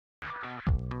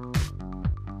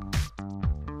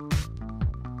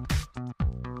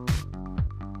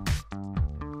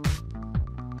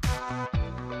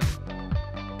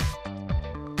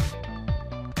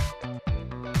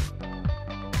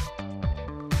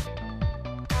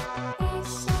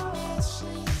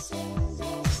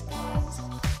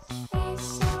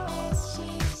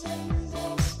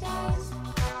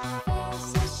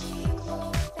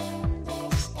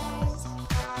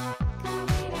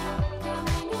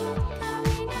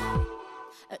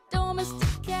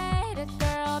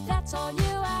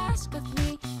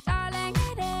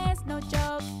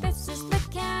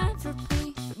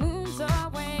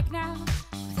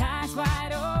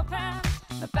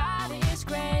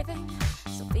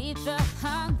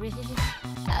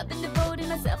I've been devoting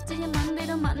myself to you Monday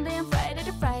to Monday and Friday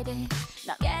to Friday.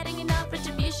 Not getting enough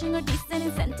retribution or decent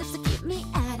incentives to keep me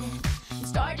at it. I'm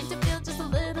starting to feel just a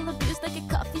little abused, like a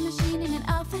coffee machine in an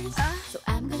office. So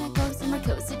I'm gonna go somewhere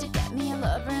cozy to get me a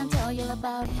lover and tell you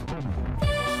about it.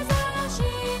 Here's how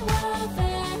she was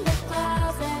in the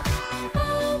closet.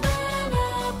 Open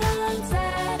up and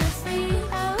set us free.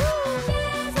 Oh,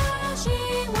 here's how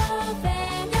she was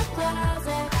in your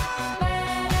closet.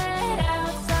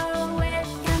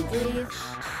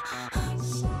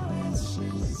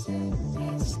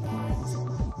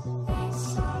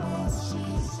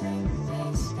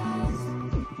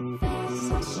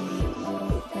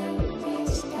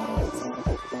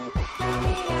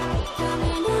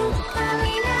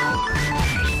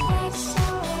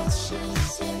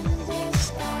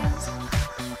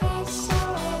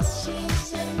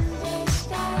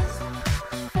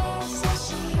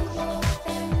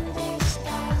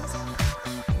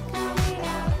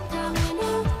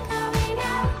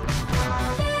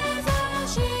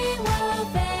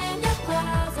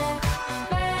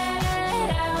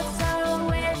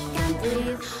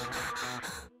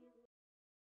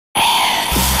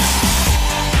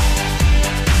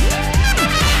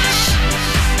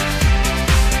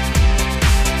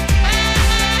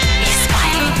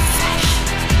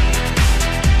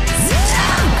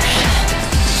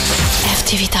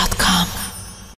 FashionTV.com